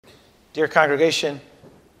Dear congregation,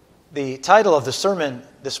 the title of the sermon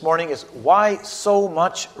this morning is Why So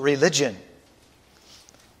Much Religion?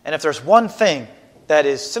 And if there's one thing that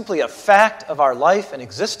is simply a fact of our life and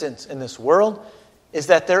existence in this world, is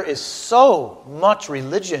that there is so much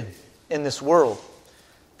religion in this world.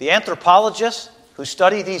 The anthropologists who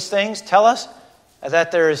study these things tell us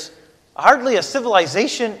that there is hardly a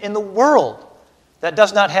civilization in the world that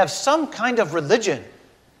does not have some kind of religion,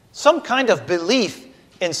 some kind of belief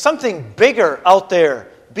in something bigger out there,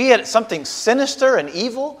 be it something sinister and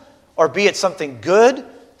evil, or be it something good,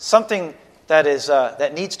 something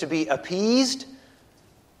that needs to be appeased.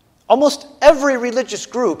 Almost every religious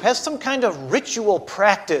group has some kind of ritual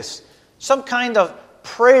practice, some kind of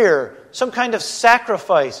prayer, some kind of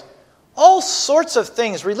sacrifice, all sorts of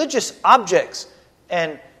things, religious objects,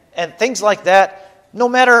 and things like that, no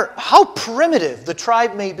matter how primitive the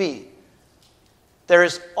tribe may be. There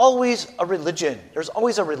is always a religion. There's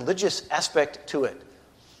always a religious aspect to it.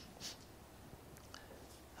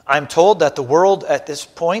 I'm told that the world at this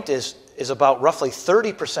point is about roughly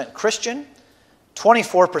 30% Christian,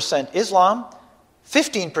 24% Islam,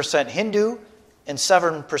 15% Hindu, and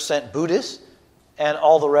 7% Buddhist, and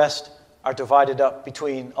all the rest are divided up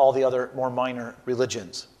between all the other more minor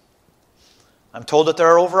religions. I'm told that there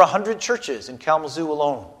are over 100 churches in Kalamazoo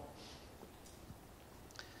alone.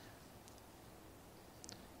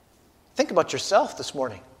 Think about yourself this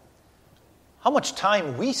morning. How much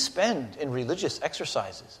time we spend in religious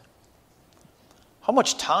exercises. How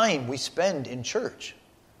much time we spend in church,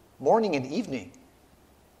 morning and evening,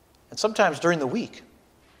 and sometimes during the week.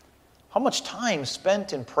 How much time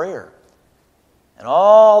spent in prayer. And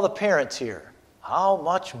all the parents here, how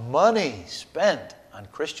much money spent on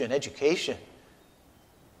Christian education.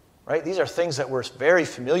 Right? These are things that we're very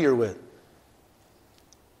familiar with.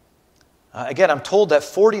 Again, I'm told that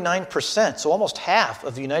 49%, so almost half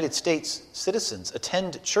of the United States citizens,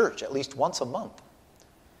 attend church at least once a month.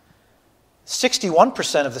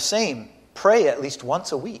 61% of the same pray at least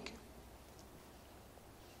once a week.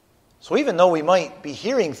 So even though we might be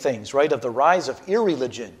hearing things, right, of the rise of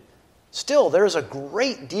irreligion, still there is a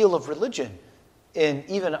great deal of religion in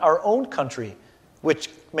even our own country, which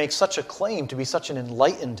makes such a claim to be such an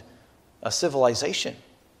enlightened civilization.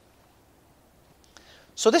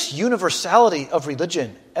 So this universality of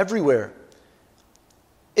religion everywhere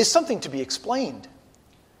is something to be explained.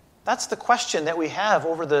 That's the question that we have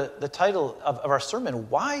over the title of our sermon.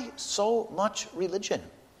 Why so much religion?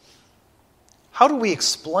 How do we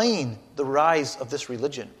explain the rise of this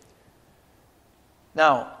religion?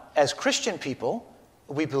 Now, as Christian people,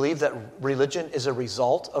 we believe that religion is a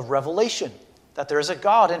result of revelation, that there is a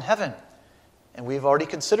God in heaven. And we've already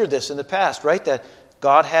considered this in the past, right? That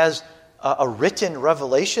God has a written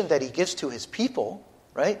revelation that he gives to his people,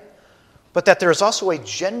 right? But that there is also a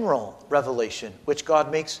general revelation which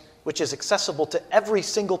God makes, which is accessible to every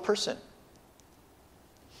single person.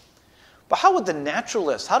 But how would the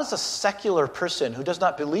naturalist, how does a secular person who does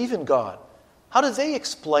not believe in God, how do they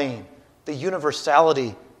explain the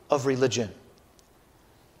universality of religion?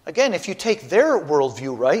 Again, if you take their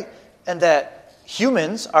worldview, right, and that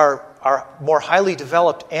humans are more highly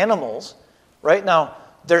developed animals, right? Now,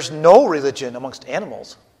 there's no religion amongst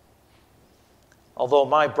animals. Although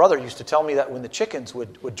my brother used to tell me that when the chickens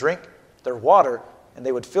would drink their water, and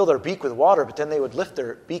they would fill their beak with water, but then they would lift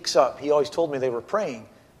their beaks up, he always told me they were praying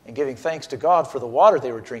and giving thanks to God for the water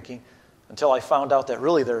they were drinking, until I found out that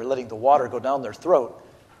really they're letting the water go down their throat.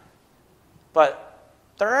 But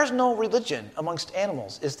there is no religion amongst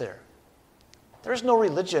animals, is there? There is no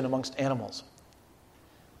religion amongst animals.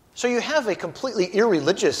 So you have a completely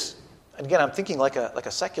irreligious, again, I'm thinking like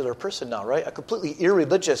a secular person now, right? A completely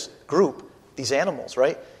irreligious group, these animals,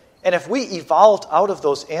 right? And if we evolved out of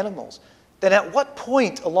those animals, then at what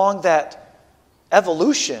point along that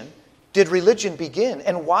evolution did religion begin?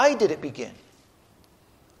 And why did it begin?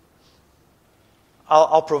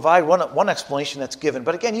 I'll provide one explanation that's given.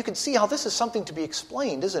 But again, you can see how this is something to be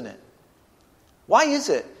explained, isn't it? Why is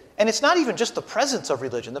it? And it's not even just the presence of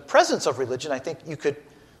religion. The presence of religion, I think you could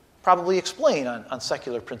probably explain on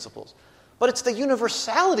secular principles. But it's the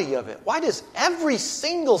universality of it. Why does every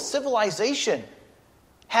single civilization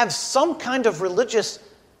have some kind of religious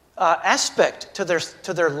aspect to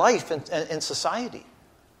their life and society?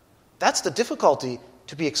 That's the difficulty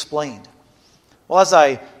to be explained. Well, as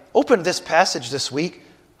I opened this passage this week,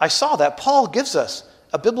 I saw that Paul gives us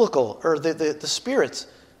a biblical, or the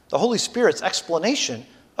Holy Spirit's explanation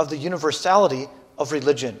of the universality of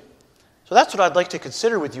religion. So that's what I'd like to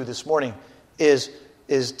consider with you this morning, is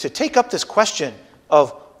to take up this question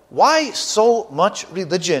of why so much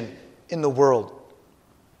religion in the world.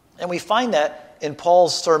 And we find that in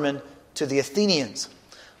Paul's sermon to the Athenians.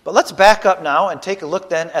 But let's back up now and take a look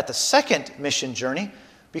then at the second mission journey,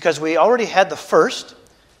 because we already had the first.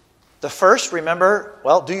 The first, remember,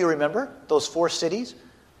 well, do you remember those 4 cities?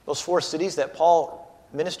 Those 4 cities that Paul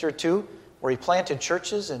ministered to, where he planted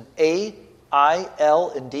churches in A, I, L,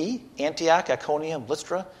 and D, Antioch, Iconium,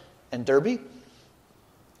 Lystra, and Derbe.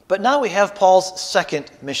 But now we have Paul's second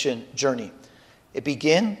mission journey. It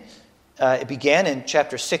began in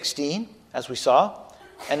chapter 16, as we saw,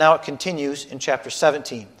 and now it continues in chapter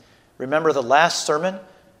 17. Remember the last sermon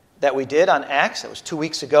that we did on Acts, that was 2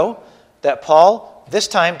 weeks ago, that Paul this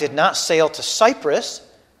time did not sail to Cyprus.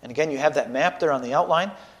 And again, you have that map there on the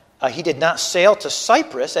outline. He did not sail to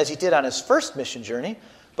Cyprus as he did on his first mission journey,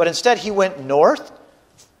 but instead he went north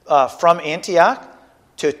from Antioch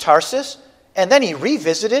to Tarsus, and then he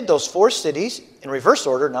revisited those 4 cities in reverse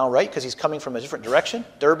order now, right? Because he's coming from a different direction: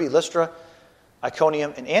 Derbe, Lystra,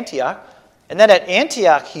 Iconium, and Antioch. And then at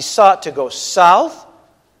Antioch, he sought to go south.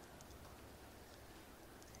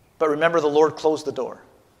 But remember, the Lord closed the door.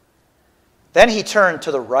 Then he turned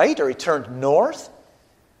to the right, or he turned north,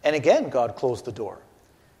 and again, God closed the door.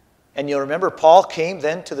 And you'll remember, Paul came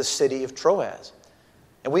then to the city of Troas.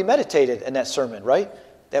 And we meditated in that sermon, right?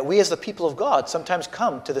 That we as the people of God sometimes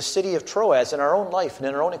come to the city of Troas in our own life and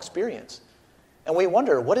in our own experience. And we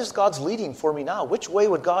wonder, what is God's leading for me now? Which way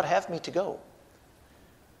would God have me to go?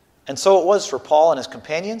 And so it was for Paul and his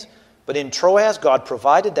companions. But in Troas, God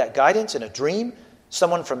provided that guidance in a dream.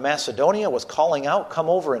 Someone from Macedonia was calling out, "Come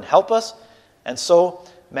over and help us." And so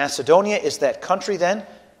Macedonia is that country then.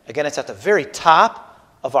 Again, it's at the very top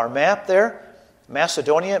of our map there.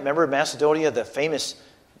 Macedonia, remember Macedonia, the famous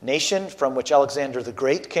nation from which Alexander the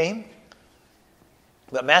Great came?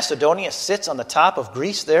 But Macedonia sits on the top of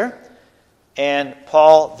Greece there. And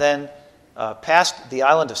Paul then passed the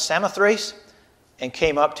island of Samothrace and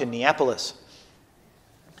came up to Neapolis.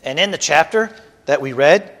 And in the chapter that we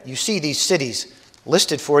read, you see these cities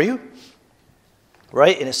listed for you,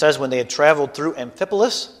 right? And it says when they had traveled through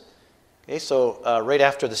Amphipolis, okay, so right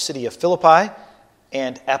after the city of Philippi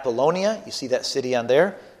and Apollonia, you see that city on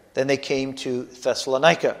there, then they came to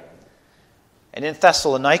Thessalonica. And in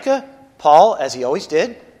Thessalonica, Paul, as he always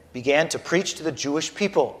did, began to preach to the Jewish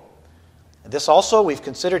people. And this also, we've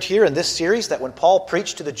considered here in this series, that when Paul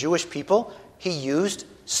preached to the Jewish people, he used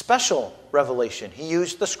special revelation. He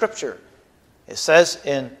used the Scripture. It says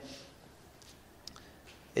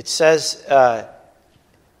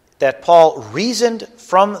that Paul reasoned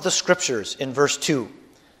from the Scriptures in verse 2.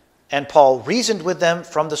 And Paul reasoned with them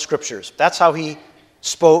from the Scriptures. That's how he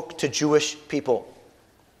spoke to Jewish people.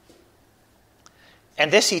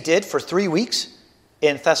 And this he did for 3 weeks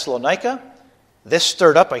in Thessalonica. This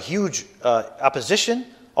stirred up a huge opposition,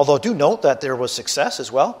 although do note that there was success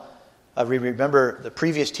as well. We remember the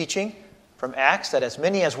previous teaching from Acts that as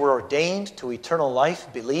many as were ordained to eternal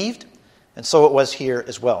life believed, and so it was here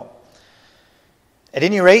as well. At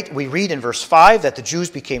any rate, we read in verse 5 that the Jews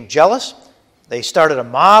became jealous. They started a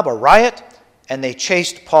mob, a riot, and they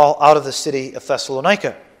chased Paul out of the city of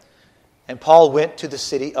Thessalonica. And Paul went to the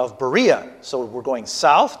city of Berea. So we're going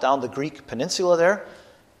south, down the Greek peninsula there,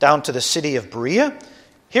 down to the city of Berea.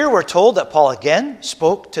 Here we're told that Paul again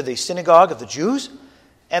spoke to the synagogue of the Jews.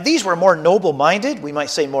 And these were more noble-minded, we might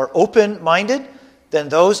say more open-minded, than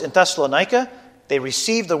those in Thessalonica. They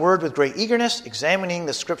received the word with great eagerness, examining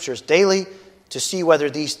the Scriptures daily to see whether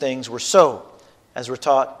these things were so, as we're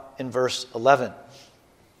taught in verse 11.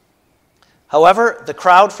 However, the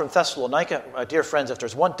crowd from Thessalonica, dear friends, if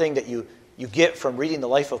there's one thing that you get from reading the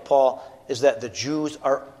life of Paul, is that the Jews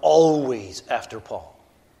are always after Paul.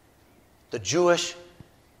 The Jewish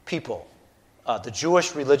people, the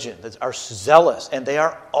Jewish religion, are zealous, and they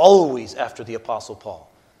are always after the Apostle Paul.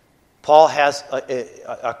 Paul has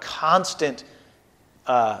a constant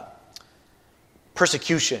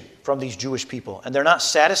persecution from these Jewish people. And they're not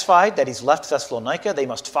satisfied that he's left Thessalonica. They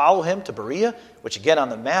must follow him to Berea, which again on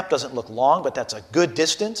the map doesn't look long, but that's a good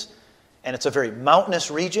distance. And it's a very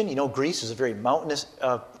mountainous region. You know, Greece is a very mountainous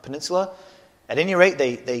peninsula. At any rate,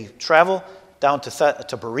 they travel down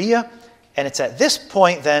to Berea. And it's at this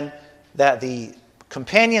point then that the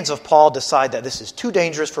companions of Paul decide that this is too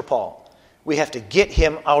dangerous for Paul. We have to get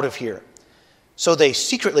him out of here. So they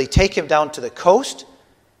secretly take him down to the coast,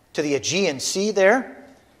 to the Aegean Sea there.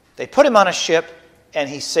 They put him on a ship, and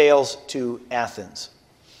he sails to Athens.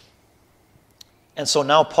 And so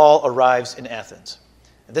now Paul arrives in Athens.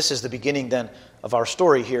 And this is the beginning then of our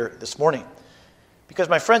story here this morning. Because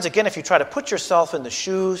my friends, again, if you try to put yourself in the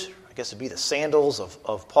shoes, I guess it'd be the sandals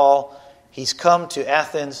of Paul, he's come to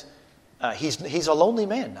Athens. He's a lonely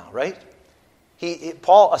man now, right?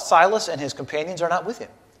 Silas and his companions are not with him.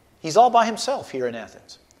 He's all by himself here in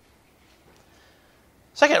Athens.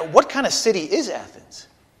 Second, what kind of city is Athens?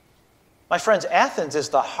 My friends, Athens is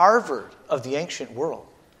the Harvard of the ancient world.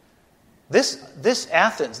 This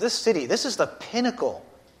Athens, this city, this is the pinnacle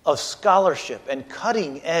of scholarship and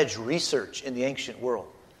cutting-edge research in the ancient world.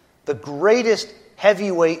 The greatest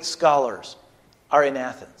heavyweight scholars are in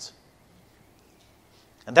Athens.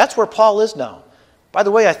 And that's where Paul is now. By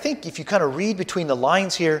the way, I think if you kind of read between the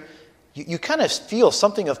lines here, you kind of feel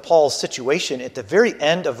something of Paul's situation at the very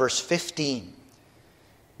end of verse 15.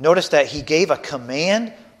 Notice that he gave a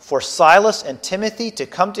command for Silas and Timothy to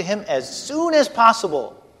come to him as soon as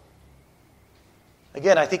possible.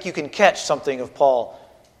 Again, I think you can catch something of Paul.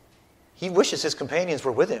 He wishes his companions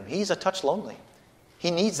were with him. He's a touch lonely.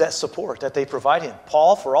 He needs that support that they provide him.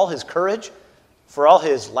 Paul, for all his courage, for all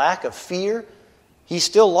his lack of fear, he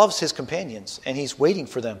still loves his companions, and he's waiting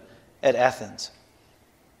for them at Athens.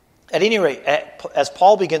 At any rate, as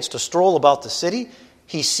Paul begins to stroll about the city,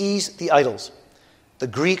 he sees the idols. The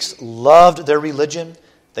Greeks loved their religion.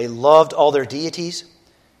 They loved all their deities.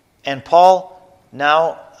 And Paul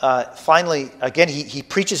now, finally, again, he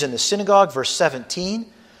preaches in the synagogue, verse 17,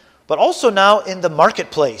 but also now in the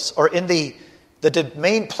marketplace, or in the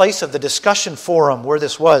main place of the discussion forum where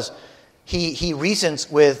this was. He reasons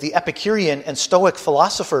with the Epicurean and Stoic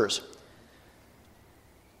philosophers.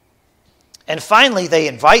 And finally, they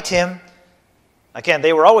invite him. Again,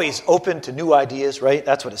 they were always open to new ideas, right?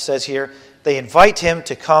 That's what it says here. They invite him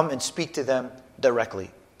to come and speak to them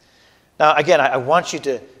directly. Now, again, I want you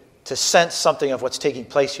to sense something of what's taking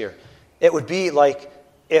place here. It would be like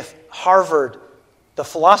if Harvard, the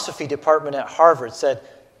philosophy department at Harvard said,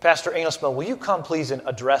 Pastor Engelsman, will you come please and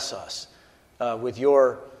address us with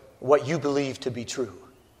what you believe to be true?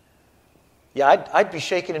 Yeah, I'd be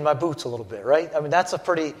shaking in my boots a little bit, right? I mean, that's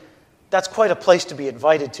quite a place to be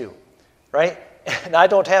invited to, right? And I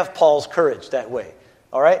don't have Paul's courage that way,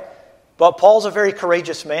 all right? But Paul's a very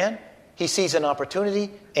courageous man. He sees an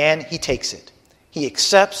opportunity and he takes it. He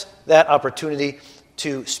accepts that opportunity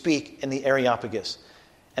to speak in the Areopagus.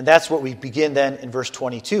 And that's what we begin then in verse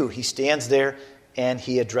 22. He stands there and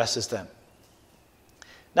he addresses them.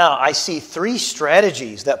 Now, I see three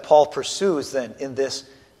strategies that Paul pursues then in this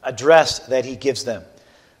address that he gives them.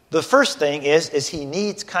 The first thing is he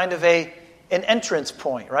needs kind of an entrance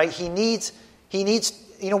point, right? He needs,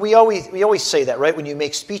 we always say that, right? When you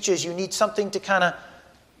make speeches, you need something to kind of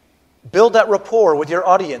build that rapport with your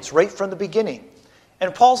audience right from the beginning.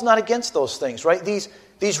 And Paul's not against those things, right?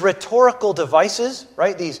 These rhetorical devices,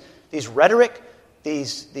 right? These rhetoric,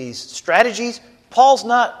 these strategies, Paul's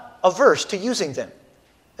not averse to using them.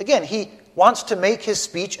 Again, he wants to make his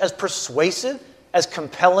speech as persuasive, as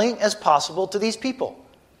compelling as possible to these people.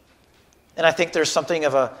 And I think there's something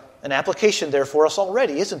of an application there for us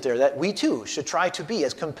already, isn't there? That we too should try to be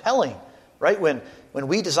as compelling, right? When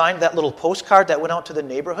we designed that little postcard that went out to the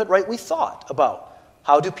neighborhood, right? We thought about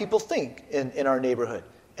how do people think in our neighborhood?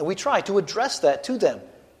 And we try to address that to them,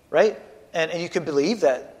 right? And you can believe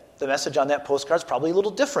that the message on that postcard is probably a little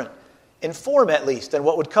different, in form at least, than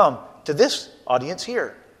what would come to this audience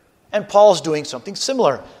here. And Paul's doing something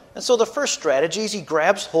similar. And so the first strategy is he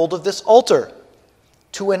grabs hold of this altar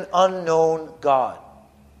to an unknown God.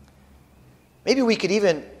 Maybe we could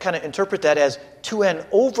even kind of interpret that as to an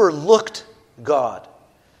overlooked God.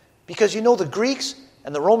 Because the Greeks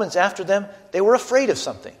and the Romans after them, they were afraid of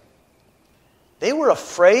something. They were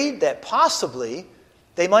afraid that possibly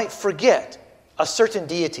they might forget a certain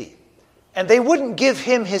deity. And they wouldn't give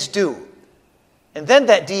him his due. And then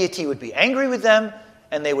that deity would be angry with them,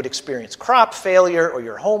 and they would experience crop failure, or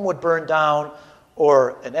your home would burn down,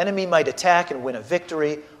 or an enemy might attack and win a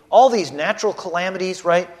victory. All these natural calamities,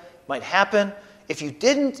 right, might happen if you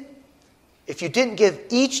didn't give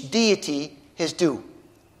each deity his due.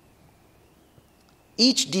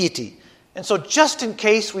 Each deity. And so just in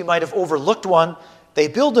case we might have overlooked one, they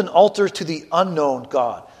build an altar to the unknown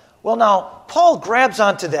God. Well, now, Paul grabs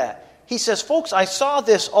onto that. He says, folks, I saw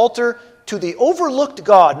this altar to the overlooked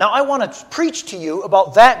God. Now, I want to preach to you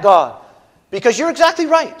about that God. Because you're exactly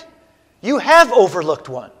right. You have overlooked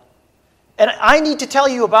one. And I need to tell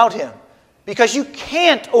you about him. Because you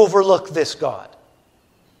can't overlook this God.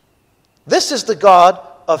 This is the God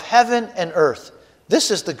of heaven and earth.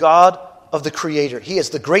 This is the God of the Creator. He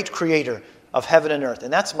is the great Creator of heaven and earth.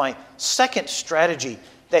 And that's my second strategy,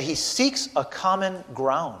 that he seeks a common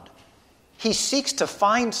ground. He seeks to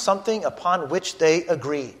find something upon which they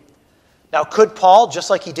agree. Now, could Paul, just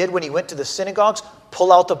like he did when he went to the synagogues,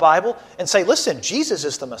 pull out the Bible and say, listen, Jesus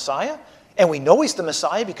is the Messiah, and we know he's the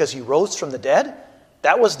Messiah because he rose from the dead?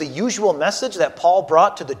 That was the usual message that Paul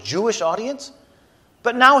brought to the Jewish audience.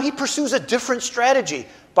 But now he pursues a different strategy.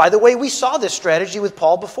 by the way, we saw this strategy with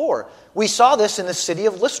Paul before. We saw this in the city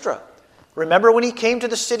of Lystra. Remember when he came to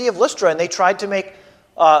the city of Lystra and they tried to make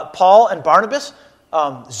Paul and Barnabas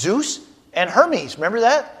Zeus and Hermes. Remember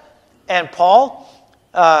that? And Paul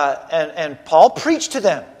preached to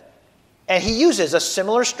them. And he uses a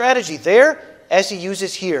similar strategy there as he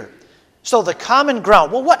uses here. So the common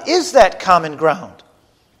ground. Well, what is that common ground?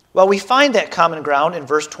 Well, we find that common ground in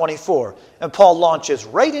verse 24. And Paul launches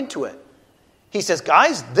right into it. He says,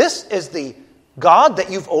 guys, this is the God that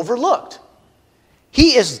you've overlooked.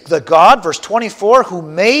 He is the God, verse 24, who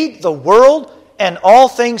made the world and all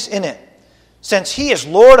things in it. Since he is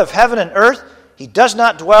Lord of heaven and earth, he does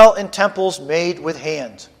not dwell in temples made with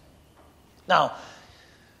hands. Now,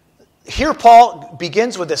 here Paul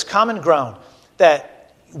begins with this common ground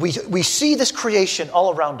that we see this creation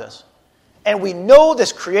all around us. And we know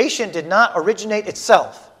this creation did not originate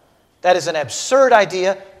itself. That is an absurd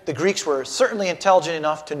idea. The Greeks were certainly intelligent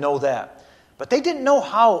enough to know that. But they didn't know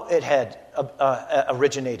how it had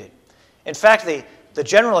originated. In fact, the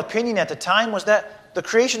general opinion at the time was that the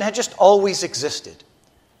creation had just always existed.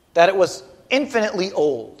 That it was infinitely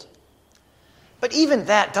old. But even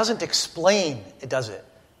that doesn't explain it, does it?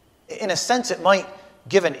 In a sense, it might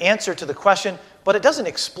give an answer to the question, but it doesn't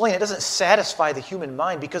explain, it doesn't satisfy the human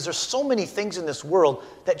mind because there's so many things in this world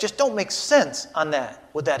that just don't make sense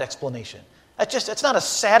with that explanation. It's not a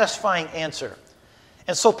satisfying answer.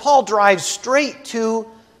 And so Paul drives straight to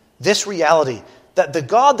this reality that the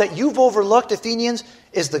God that you've overlooked, Athenians,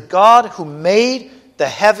 is the God who made the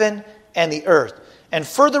heaven and the earth. And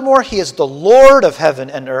furthermore, he is the Lord of heaven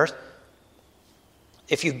and earth.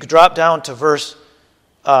 If you drop down to verse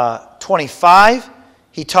 25,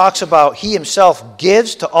 he talks about he himself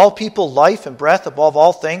gives to all people life and breath above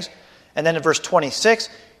all things. And then in verse 26,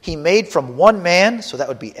 he made from one man, so that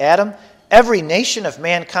would be Adam, every nation of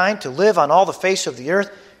mankind to live on all the face of the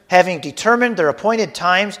earth, having determined their appointed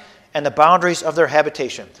times and the boundaries of their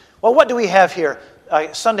habitation. Well, what do we have here?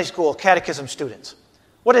 Sunday school, catechism students.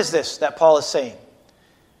 What is this that Paul is saying?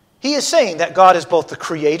 He is saying that God is both the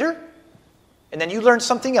creator, and then you learned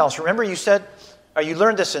something else. Remember you said, you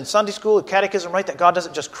learned this in Sunday school, catechism, right? That God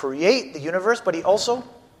doesn't just create the universe, but he also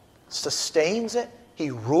sustains it.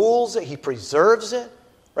 He rules it. He preserves it.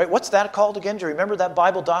 Right? What's that called again? Do you remember that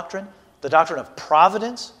Bible doctrine? The doctrine of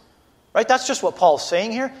providence? Right? That's just what Paul's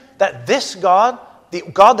saying here. That this God, the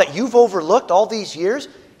God that you've overlooked all these years,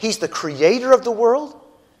 he's the creator of the world.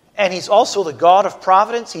 And he's also the God of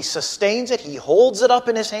providence. He sustains it. He holds it up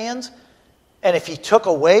in his hands. And if he took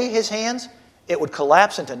away his hands, it would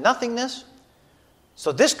collapse into nothingness.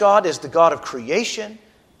 So this God is the God of creation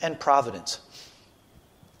and providence.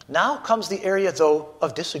 Now comes the area, though,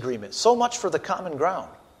 of disagreement. So much for the common ground.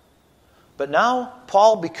 But now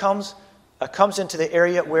Paul comes into the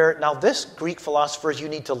area where now this Greek philosophers you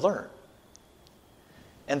need to learn.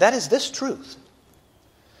 And that is this truth.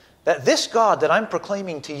 That this God that I'm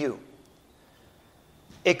proclaiming to you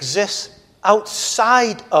exists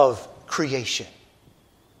outside of creation.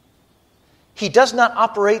 He does not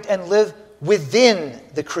operate and live within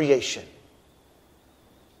the creation.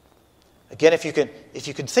 Again, if you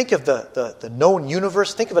can think of the known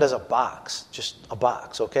universe, think of it as a box, just a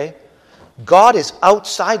box, okay? God is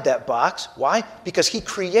outside that box. Why? Because he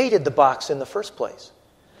created the box in the first place.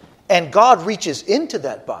 And God reaches into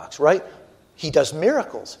that box, right? He does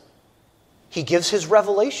miracles. He gives his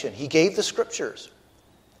revelation. He gave the scriptures.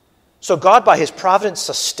 So God, by his providence,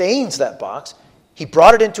 sustains that box. He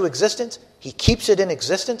brought it into existence. He keeps it in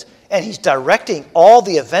existence. And he's directing all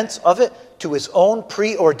the events of it to his own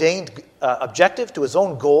preordained objective, to his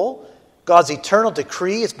own goal. God's eternal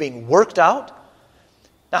decree is being worked out.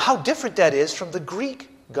 Now, how different that is from the Greek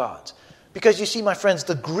gods. Because you see, my friends,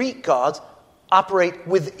 the Greek gods operate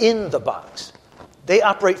within the box. They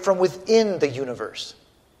operate from within the universe.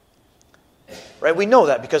 Right? We know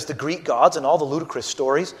that because the Greek gods and all the ludicrous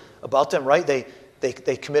stories about them, right?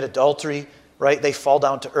 They commit adultery, right? They fall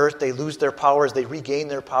down to earth. They lose their powers. They regain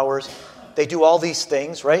their powers. They do all these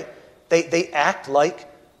things, right? They act like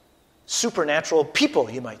supernatural people,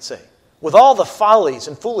 you might say, with all the follies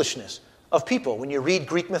and foolishness of people. When you read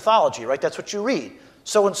Greek mythology, right? That's what you read.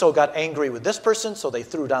 So-and-so got angry with this person, so they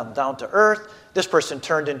threw down to earth. This person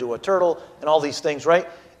turned into a turtle, and all these things, right?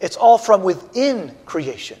 It's all from within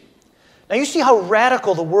creation. Now you see how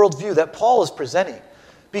radical the worldview that Paul is presenting.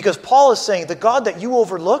 Because Paul is saying the God that you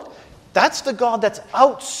overlooked, that's the God that's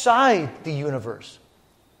outside the universe.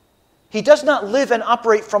 He does not live and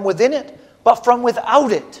operate from within it, but from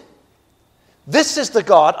without it. This is the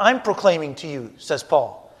God I'm proclaiming to you, says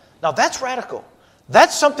Paul. Now that's radical.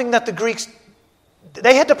 That's something that the Greeks,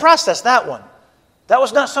 they had to process that one. That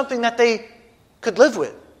was not something that they could live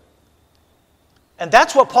with. And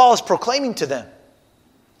that's what Paul is proclaiming to them.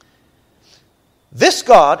 This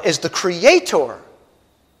God is the creator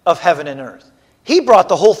of heaven and earth. He brought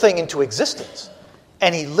the whole thing into existence.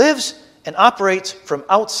 And he lives and operates from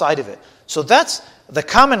outside of it. So that's the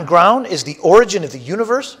common ground, is the origin of the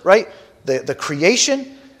universe, right? The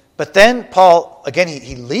creation. But then Paul, again,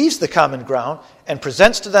 he leaves the common ground and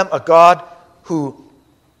presents to them a God who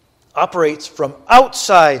operates from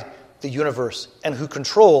outside the universe and who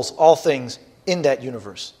controls all things in that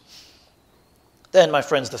universe. Then, my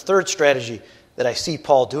friends, the third strategy that I see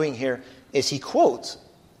Paul doing here is he quotes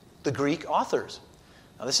the Greek authors.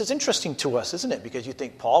 Now, this is interesting to us, isn't it? Because you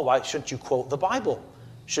think, Paul, why shouldn't you quote the Bible?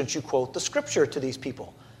 Shouldn't you quote the Scripture to these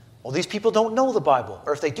people? Well, these people don't know the Bible,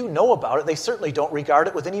 or if they do know about it, they certainly don't regard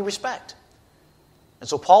it with any respect. And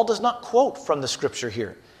so Paul does not quote from the Scripture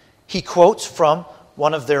here. He quotes from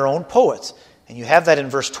one of their own poets. And you have that in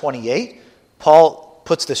verse 28. Paul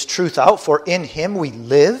puts this truth out, for in him we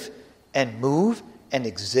live and move and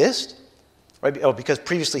exist. Right? Oh, because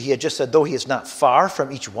previously he had just said, though he is not far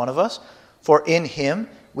from each one of us, for in him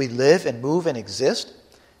we live and move and exist,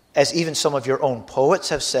 as even some of your own poets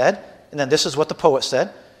have said. And then this is what the poet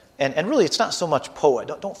said. And really, it's not so much poet.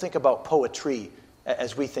 Don't think about poetry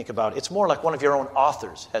as we think about it. It's more like one of your own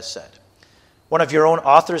authors has said. One of your own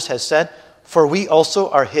authors has said, for we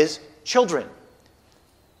also are his children.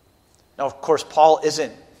 Now, of course, Paul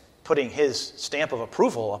isn't putting his stamp of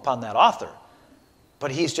approval upon that author.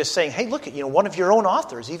 But he's just saying, hey, look, one of your own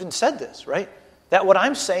authors even said this, right? That what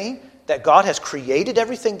I'm saying, that God has created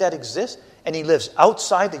everything that exists, and he lives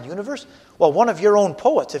outside the universe. Well, one of your own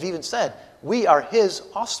poets have even said, we are his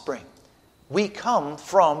offspring. We come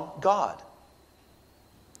from God.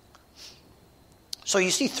 So you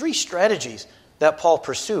see three strategies that Paul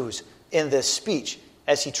pursues in this speech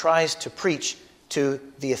as he tries to preach to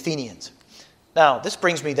the Athenians. Now, this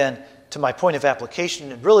brings me then to my point of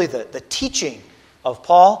application and really the teaching of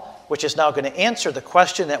Paul, which is now going to answer the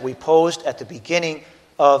question that we posed at the beginning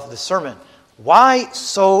of the sermon. Why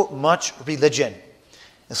so much religion?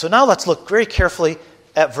 And so now let's look very carefully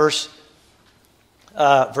at verse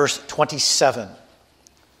 27.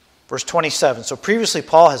 Verse 27. So previously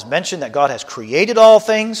Paul has mentioned that God has created all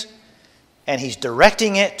things, and he's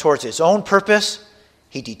directing it towards his own purpose.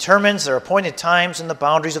 He determines their appointed times and the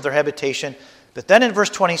boundaries of their habitation. But then in verse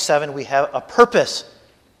 27 we have a purpose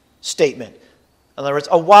statement. In other words,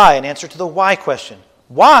 a why, an answer to the why question.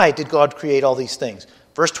 Why did God create all these things?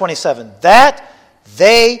 Verse 27, that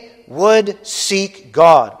they would seek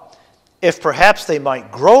God, if perhaps they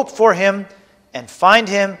might grope for him and find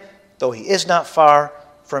him, though he is not far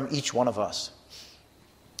from each one of us.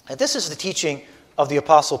 And this is the teaching of the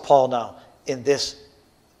Apostle Paul now in this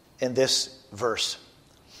verse.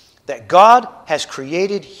 That God has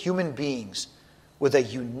created human beings with a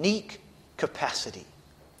unique capacity.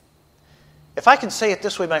 If I can say it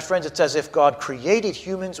this way, my friends, it's as if God created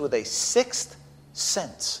humans with a sixth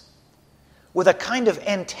sense, with a kind of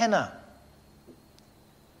antenna.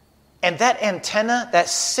 And that antenna, that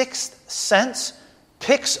sixth sense,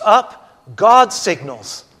 picks up God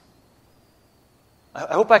signals.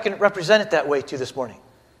 I hope I can represent it that way to you this morning.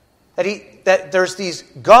 That there's these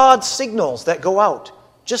God signals that go out,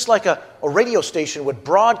 just like a radio station would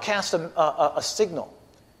broadcast a signal,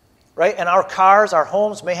 right? And our cars, our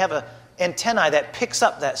homes may have an antennae that picks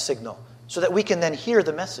up that signal so that we can then hear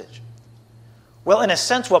the message. Well, in a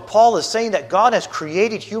sense, what Paul is saying, that God has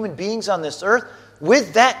created human beings on this earth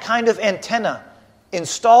with that kind of antenna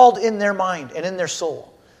installed in their mind and in their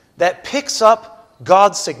soul that picks up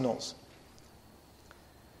God's signals.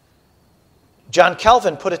 John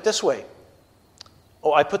Calvin put it this way.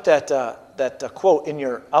 Oh, I put that quote in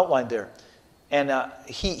your outline there. And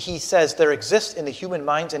he says, there exists in the human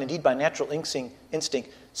minds, and indeed by natural instinct,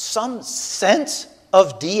 some sense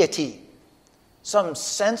of deity. Some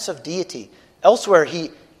sense of deity. Elsewhere,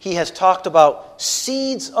 he has talked about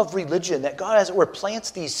seeds of religion, that God, as it were,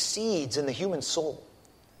 plants these seeds in the human soul.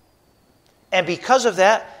 And because of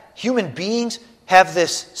that, human beings have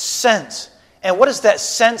this sense. And what does that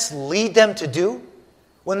sense lead them to do?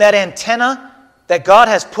 When that antenna that God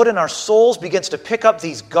has put in our souls begins to pick up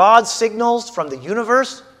these God signals from the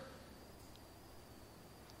universe,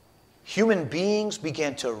 human beings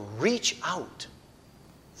began to reach out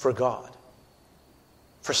for God,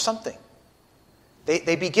 for something.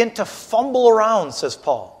 They begin to fumble around, says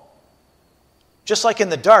Paul. Just like in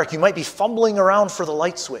the dark, you might be fumbling around for the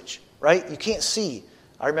light switch, right? You can't see.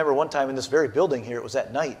 I remember one time in this very building here, it was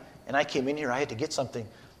at night, and I came in here, I had to get something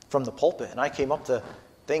from the pulpit, and I came up the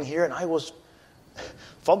thing here, and I was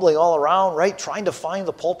fumbling all around, right, trying to find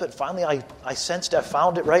the pulpit. Finally, I sensed I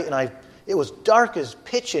found it, right, and I It was dark as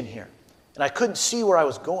pitch in here, and I couldn't see where I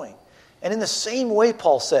was going. And in the same way,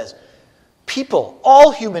 Paul says, people,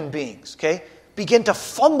 all human beings, okay, begin to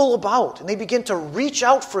fumble about, and they begin to reach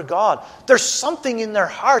out for God. There's something in their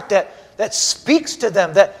heart that speaks to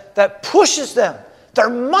them, that pushes them. There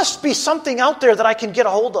must be something out there that I can get a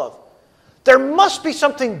hold of. There must be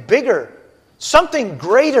something bigger, something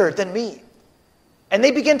greater than me. And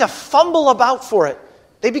they begin to fumble about for it.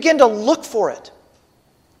 They begin to look for it.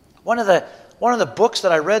 One of the books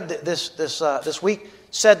that I read this week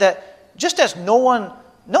said that just as no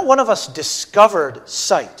one of us discovered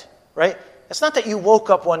sight, right? It's not that you woke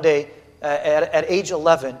up one day at age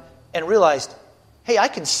 11 and realized, hey, I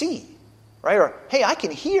can see, right? Or, hey, I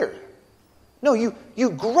can hear. No, you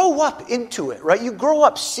grow up into it, right? You grow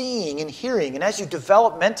up seeing and hearing, and as you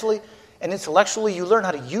develop mentally and intellectually, you learn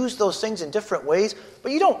how to use those things in different ways,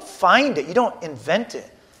 but you don't find it, you don't invent it.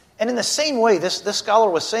 And in the same way, this scholar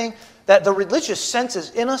was saying that the religious sense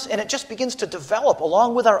is in us, and it just begins to develop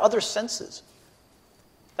along with our other senses.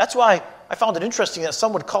 That's why I found it interesting that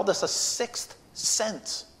some would call this a sixth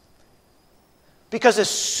sense. Because as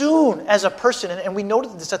soon as a person, and we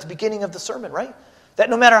noted this at the beginning of the sermon, right? That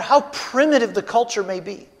no matter how primitive the culture may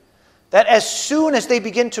be, that as soon as they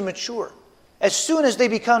begin to mature, as soon as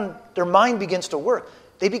their mind begins to work,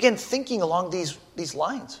 they begin thinking along these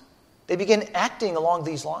lines. They begin acting along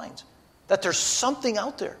these lines. That there's something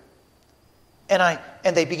out there.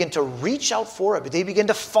 And they begin to reach out for it, but they begin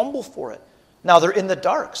to fumble for it. Now they're in the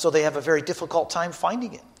dark, so they have a very difficult time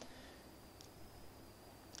finding it.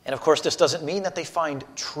 And of course, this doesn't mean that they find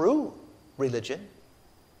true religion.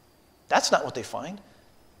 That's not what they find.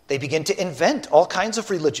 They begin to invent all kinds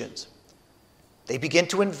of religions. They begin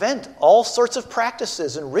to invent all sorts of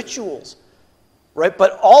practices and rituals, right?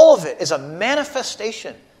 But all of it is a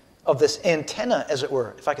manifestation of this antenna, as it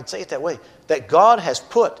were, if I can say it that way, that God has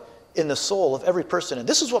put in the soul of every person. And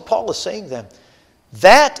this is what Paul is saying then,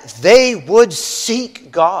 that they would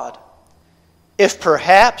seek God, if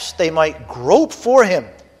perhaps they might grope for him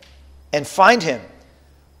and find him,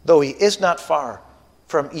 though he is not far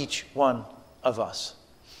from each one of us.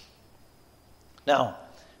 Now,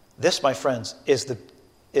 this, my friends, is the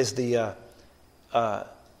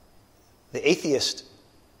atheist,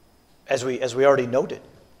 as we already noted,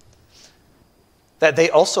 that they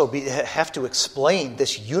also have to explain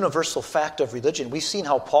this universal fact of religion. We've seen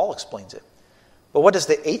how Paul explains it. But what does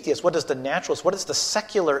the atheist, what does the naturalist, what is the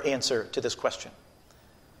secular answer to this question?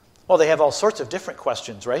 Well, they have all sorts of different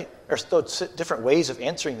questions, right? There's different ways of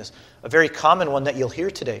answering this. A very common one that you'll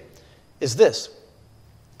hear today is this.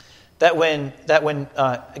 That when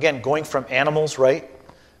again, going from animals, right?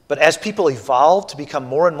 But as people evolved to become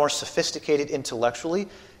more and more sophisticated intellectually,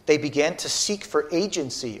 they began to seek for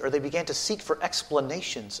agency, or they began to seek for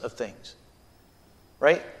explanations of things,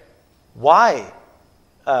 right? Why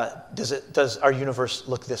does our universe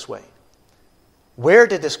look this way? Where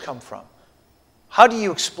did this come from? How do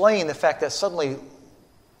you explain the fact that suddenly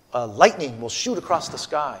lightning will shoot across the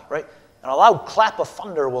sky, right? And a loud clap of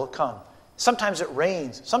thunder will come. Sometimes it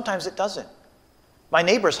rains, sometimes it doesn't. My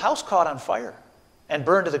neighbor's house caught on fire and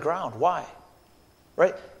burned to the ground. Why?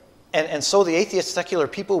 Right? And so the atheist secular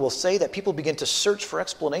people will say that people begin to search for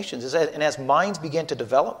explanations. And as minds began to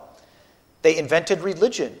develop, they invented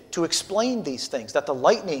religion to explain these things, that the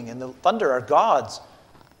lightning and the thunder are gods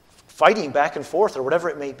fighting back and forth or whatever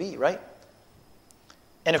it may be, right?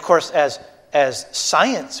 And of course, as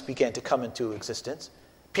science began to come into existence,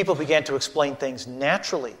 people began to explain things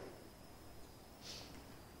naturally.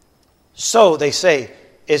 So, they say,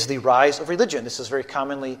 is the rise of religion. This is very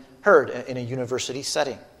commonly heard in a university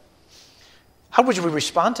setting. How would we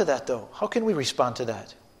respond to that, though? How can we respond to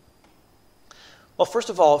that? Well, first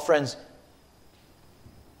of all, friends,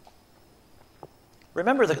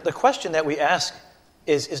 remember the question that we ask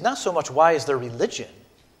is not so much why is there religion,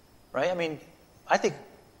 right? I mean, I think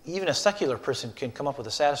even a secular person can come up with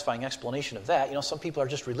a satisfying explanation of that. You know, some people are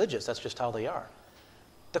just religious. That's just how they are.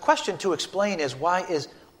 The question to explain is, why is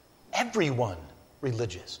everyone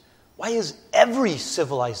religious? Why is every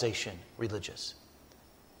civilization religious?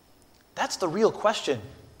 That's the real question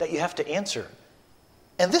that you have to answer.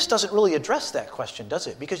 And this doesn't really address that question, does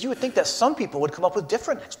it? Because you would think that some people would come up with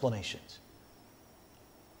different explanations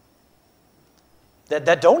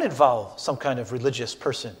that don't involve some kind of religious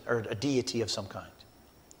person or a deity of some kind.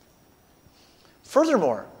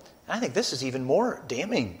 Furthermore, and I think this is even more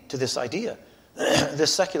damning to this idea,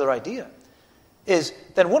 this secular idea, is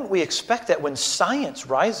that wouldn't we expect that when science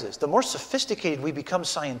rises, the more sophisticated we become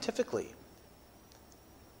scientifically,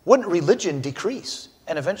 wouldn't religion decrease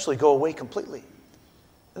and eventually go away completely?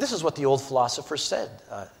 This is what the old philosophers said.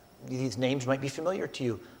 These names might be familiar to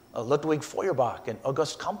you. Ludwig Feuerbach and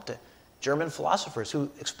Auguste Comte, German philosophers who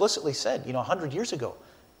explicitly said, 100 years ago,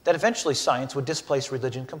 that eventually science would displace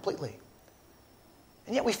religion completely.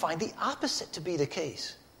 And yet we find the opposite to be the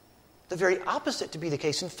case. The very opposite to be the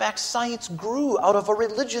case. In fact, science grew out of a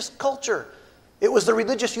religious culture. It was the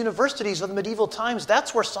religious universities of the medieval times.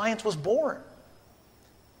 That's where science was born.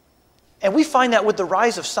 And we find that with the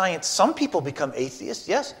rise of science, some people become atheists,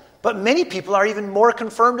 yes, but many people are even more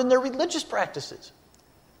confirmed in their religious practices.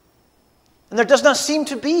 And there does not seem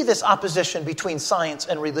to be this opposition between science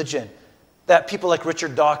and religion that people like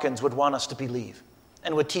Richard Dawkins would want us to believe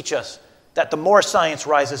and would teach us that the more science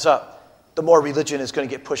rises up, the more religion is going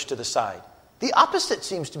to get pushed to the side. The opposite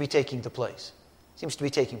seems to be taking place.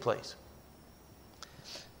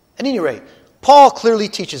 At any rate, Paul clearly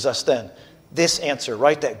teaches us then this answer,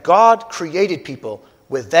 right? That God created people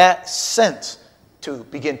with that sense to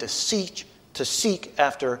begin to seek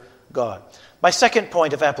after God. My second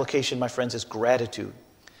point of application, my friends, is gratitude.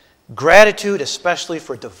 Gratitude especially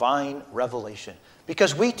for divine revelation.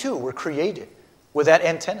 Because we too were created with that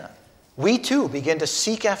antenna. We too begin to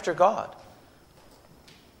seek after God.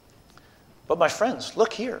 But my friends,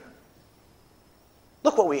 look here.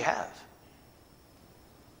 Look what we have.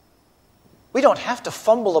 We don't have to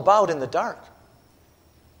fumble about in the dark.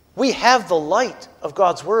 We have the light of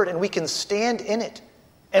God's Word and we can stand in it.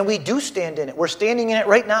 And we do stand in it. We're standing in it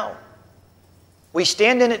right now. We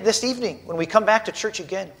stand in it this evening when we come back to church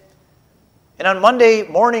again. And on Monday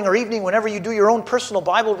morning or evening, whenever you do your own personal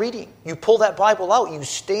Bible reading, you pull that Bible out, you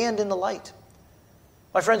stand in the light.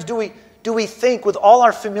 My friends, do we think with all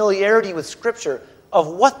our familiarity with Scripture of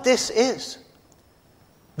what this is?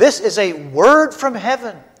 This is a word from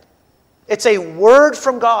heaven. It's a word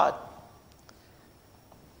from God.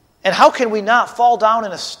 And how can we not fall down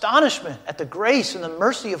in astonishment at the grace and the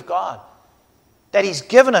mercy of God that He's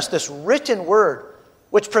given us this written word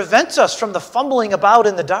which prevents us from the fumbling about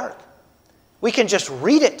in the dark? We can just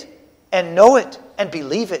read it and know it and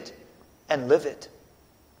believe it and live it.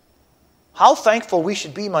 How thankful we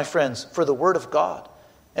should be, my friends, for the Word of God.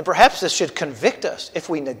 And perhaps this should convict us if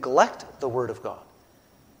we neglect the Word of God.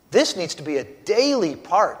 This needs to be a daily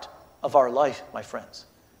part of our life, my friends,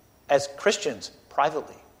 as Christians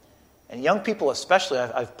privately. And young people especially,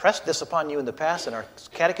 I've pressed this upon you in the past in our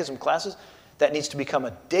catechism classes, that needs to become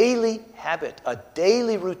a daily habit, a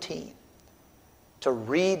daily routine to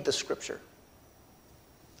read the Scripture.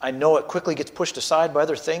 I know it quickly gets pushed aside by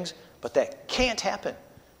other things, but that can't happen.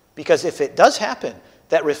 Because if it does happen,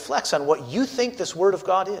 that reflects on what you think this Word of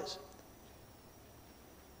God is.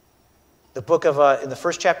 The book of, in the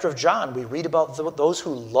first chapter of John, we read about those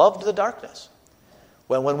who loved the darkness.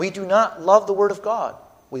 When we do not love the Word of God,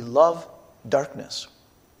 we love darkness.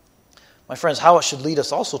 My friends, how it should lead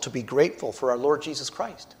us also to be grateful for our Lord Jesus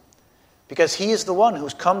Christ. Because He is the one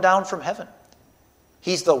who's come down from heaven.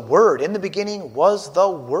 He's the Word. In the beginning was the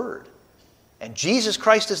Word. And Jesus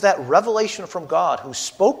Christ is that revelation from God who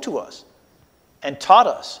spoke to us and taught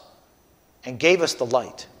us and gave us the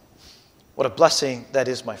light. What a blessing that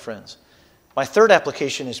is, my friends. My third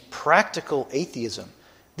application is practical atheism.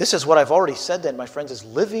 This is what I've already said then, my friends, is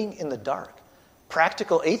living in the dark.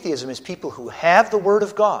 Practical atheism is people who have the Word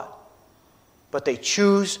of God, but they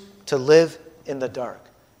choose to live in the dark.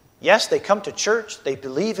 Yes, they come to church, they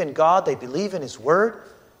believe in God, they believe in His Word,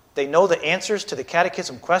 they know the answers to the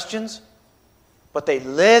catechism questions, but they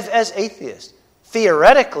live as atheists.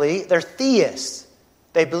 Theoretically, they're theists.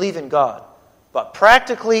 They believe in God. But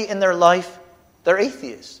practically in their life, they're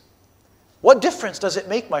atheists. What difference does it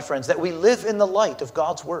make, my friends, that we live in the light of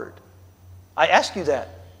God's Word? I ask you that.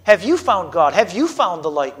 Have you found God? Have you found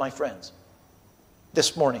the light, my friends,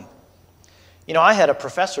 this morning? I had a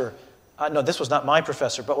professor. No, this was not my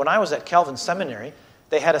professor, but when I was at Calvin Seminary,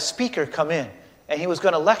 they had a speaker come in, and he was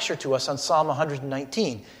going to lecture to us on Psalm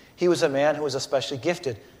 119. He was a man who was especially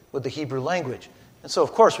gifted with the Hebrew language. And so,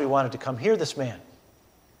 of course, we wanted to come hear this man.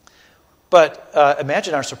 But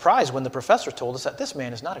imagine our surprise when the professor told us that this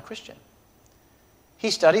man is not a Christian.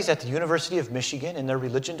 He studies at the University of Michigan in their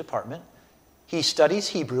religion department. He studies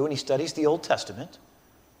Hebrew and he studies the Old Testament,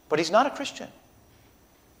 but he's not a Christian.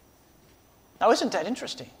 Now, isn't that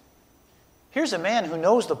interesting? Here's a man who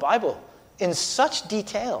knows the Bible in such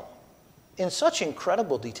detail, in such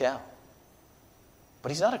incredible detail, but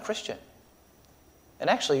he's not a Christian. And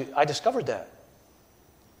actually, I discovered that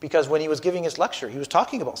because when he was giving his lecture, he was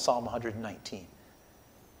talking about Psalm 119.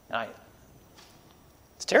 And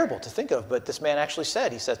it's terrible to think of, but this man actually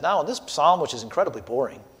said, he says, now in this psalm, which is incredibly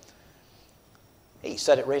boring, he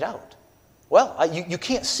said it right out. Well, you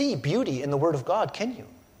can't see beauty in the Word of God, can you?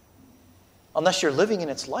 Unless you're living in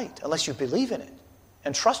its light, unless you believe in it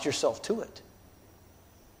and trust yourself to it.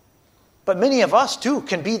 But many of us, too,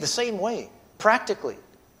 can be the same way, practically,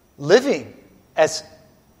 living as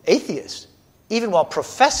atheists, even while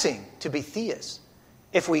professing to be theists,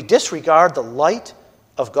 if we disregard the light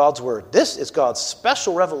of God's Word. This is God's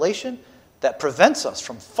special revelation that prevents us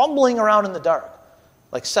from fumbling around in the dark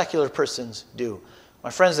like secular persons do. My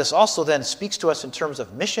friends, this also then speaks to us in terms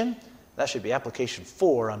of mission. That should be application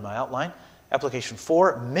 4 on my outline. Application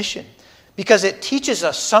 4, mission. Because it teaches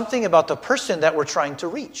us something about the person that we're trying to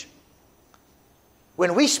reach.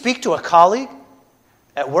 When we speak to a colleague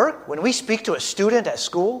at work, when we speak to a student at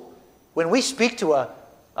school, when we speak to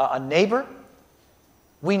a neighbor,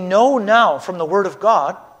 we know now from the Word of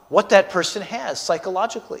God what that person has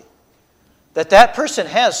psychologically. That person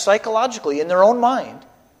has psychologically in their own mind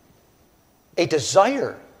a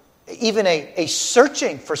desire, even a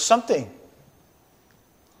searching for something.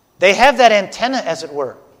 They have that antenna, as it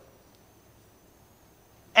were.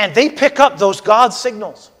 And they pick up those God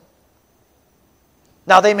signals.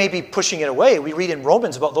 Now, they may be pushing it away. We read in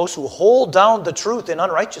Romans about those who hold down the truth in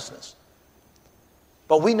unrighteousness.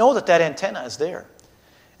 But we know that antenna is there.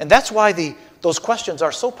 And that's why those questions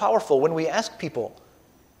are so powerful when we ask people.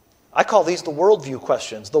 I call these the worldview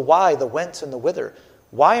questions, the why, the whence, and the whither.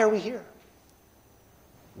 Why are we here?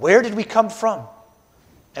 Where did we come from?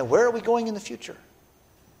 And where are we going in the future?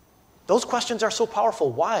 Those questions are so powerful.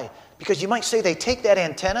 Why? Because you might say they take that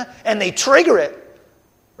antenna and they trigger it,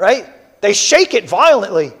 right? They shake it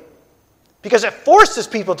violently because it forces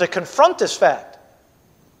people to confront this fact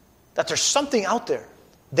that there's something out there.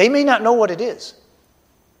 They may not know what it is.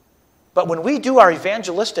 But when we do our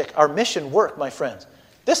evangelistic, our mission work, my friends,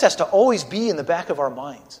 this has to always be in the back of our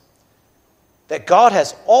minds. That God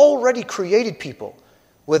has already created people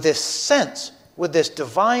with this sense, with this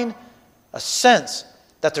divine sense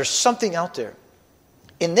that there's something out there.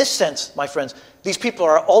 In this sense, my friends, these people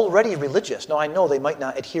are already religious. Now, I know they might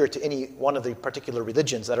not adhere to any one of the particular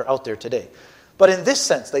religions that are out there today. But in this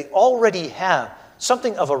sense, they already have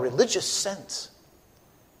something of a religious sense.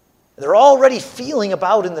 They're already feeling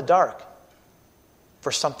about in the dark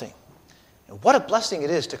for something. And what a blessing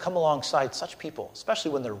it is to come alongside such people,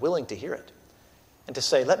 especially when they're willing to hear it, and to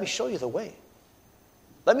say, let me show you the way.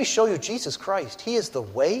 Let me show you Jesus Christ. He is the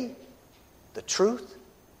way, the truth,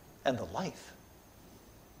 and the life.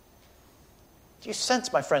 Do you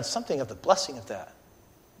sense, my friends, something of the blessing of that?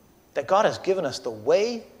 That God has given us the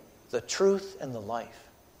way, the truth, and the life.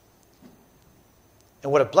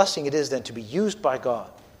 And what a blessing it is then to be used by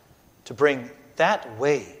God to bring that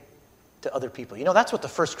way to other people. You know, that's what the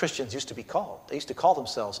first Christians used to be called. They used to call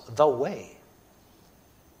themselves the way.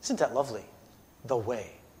 Isn't that lovely? The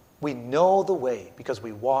way. We know the way because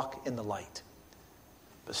we walk in the light.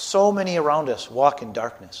 But so many around us walk in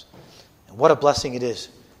darkness. And what a blessing it is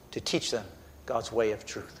to teach them God's way of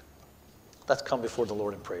truth. Let's come before the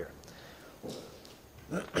Lord in prayer.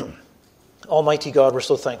 Almighty God, we're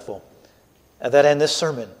so thankful that in this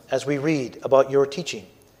sermon, as we read about your teaching,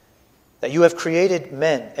 that you have created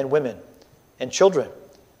men and women and children,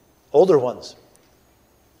 older ones,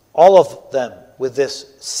 all of them with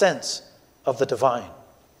this sense of the divine.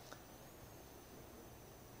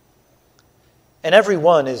 And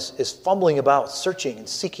everyone is fumbling about, searching and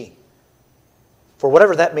seeking for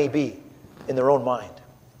whatever that may be in their own mind.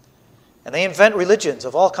 And they invent religions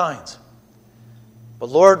of all kinds. But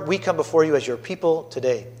Lord, we come before you as your people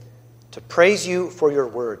today to praise you for your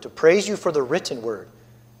word, to praise you for the written word,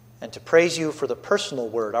 and to praise you for the personal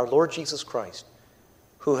word, our Lord Jesus Christ,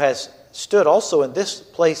 who has stood also in this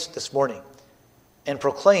place this morning and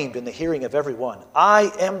proclaimed in the hearing of everyone,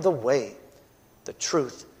 I am the way, the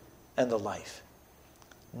truth, and the life.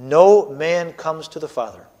 No man comes to the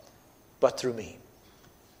Father but through me.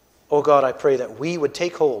 Oh God, I pray that we would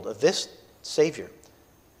take hold of this Savior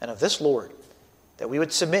and of this Lord, that we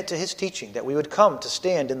would submit to his teaching, that we would come to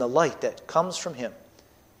stand in the light that comes from him,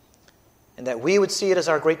 and that we would see it as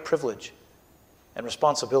our great privilege and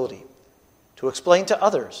responsibility to explain to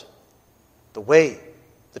others the way,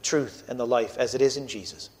 the truth, and the life as it is in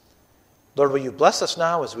Jesus. Lord, will you bless us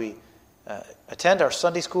now as we attend our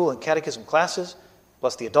Sunday school and catechism classes.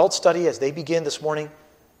 Bless the adult study as they begin this morning.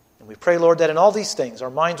 And we pray, Lord, that in all these things our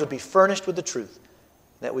minds would be furnished with the truth,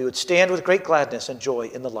 that we would stand with great gladness and joy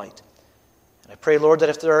in the light. And I pray, Lord, that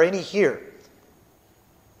if there are any here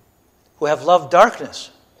who have loved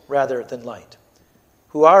darkness rather than light,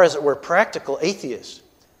 who are, as it were, practical atheists,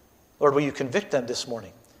 Lord, will you convict them this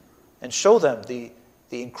morning and show them the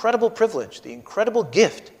incredible privilege, the incredible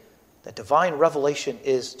gift that divine revelation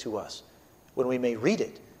is to us, when we may read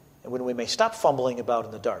it and when we may stop fumbling about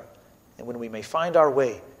in the dark and when we may find our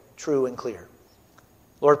way true and clear.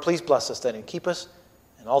 Lord, please bless us then and keep us.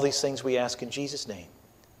 And all these things we ask in Jesus' name.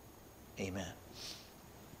 Amen.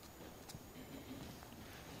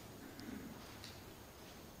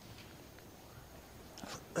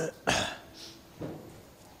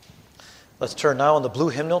 Let's turn now in the blue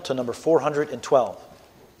hymnal to number 412.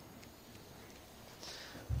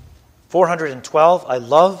 412, I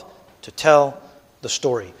love to tell the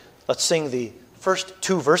story. Let's sing the first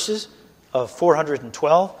two verses of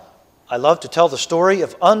 412. I love to tell the story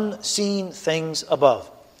of unseen things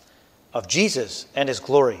above, of Jesus and His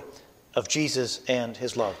glory, of Jesus and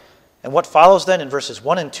His love. And what follows then in verses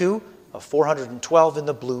 1 and 2 of 412 in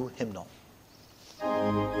the blue hymnal.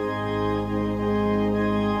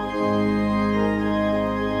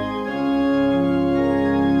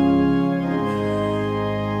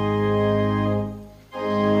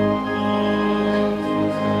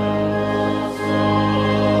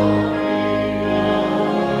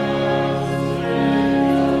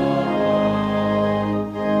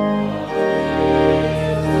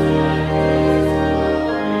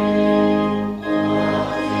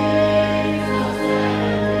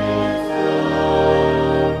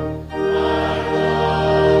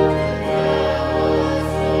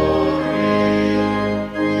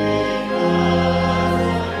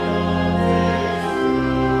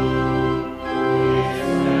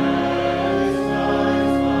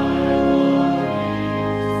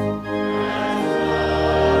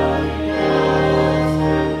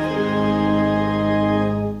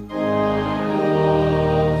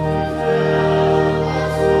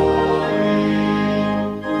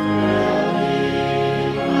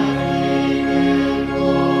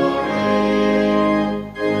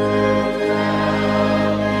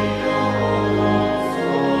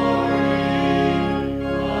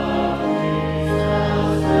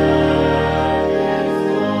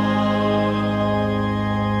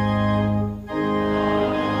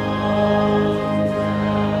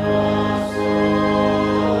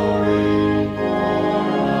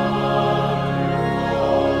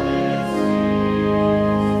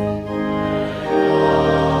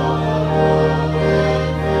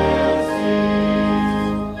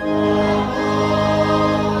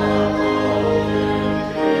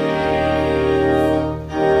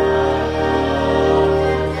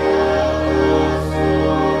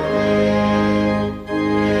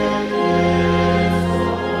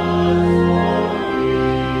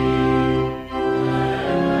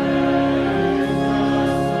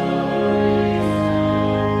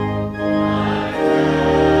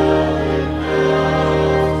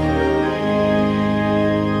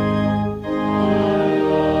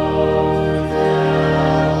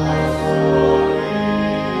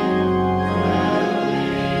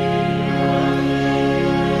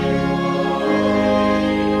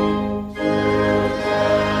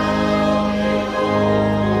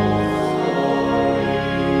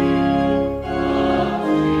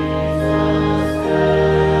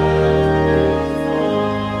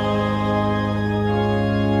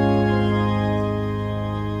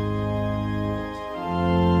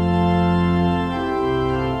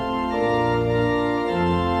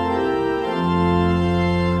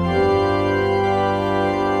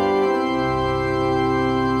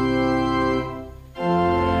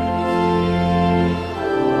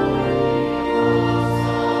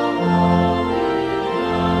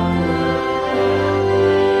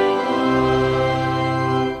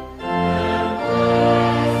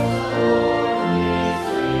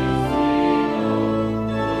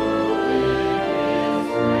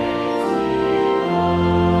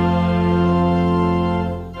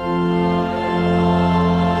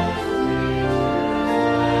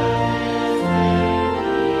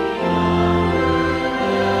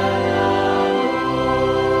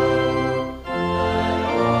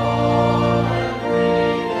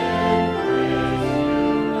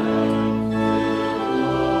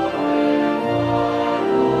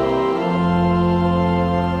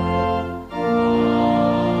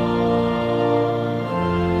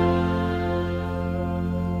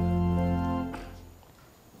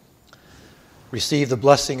 Receive the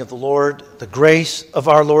blessing of the Lord, the grace of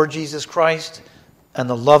our Lord Jesus Christ, and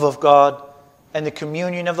the love of God, and the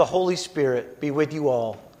communion of the Holy Spirit be with you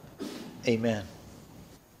all. Amen.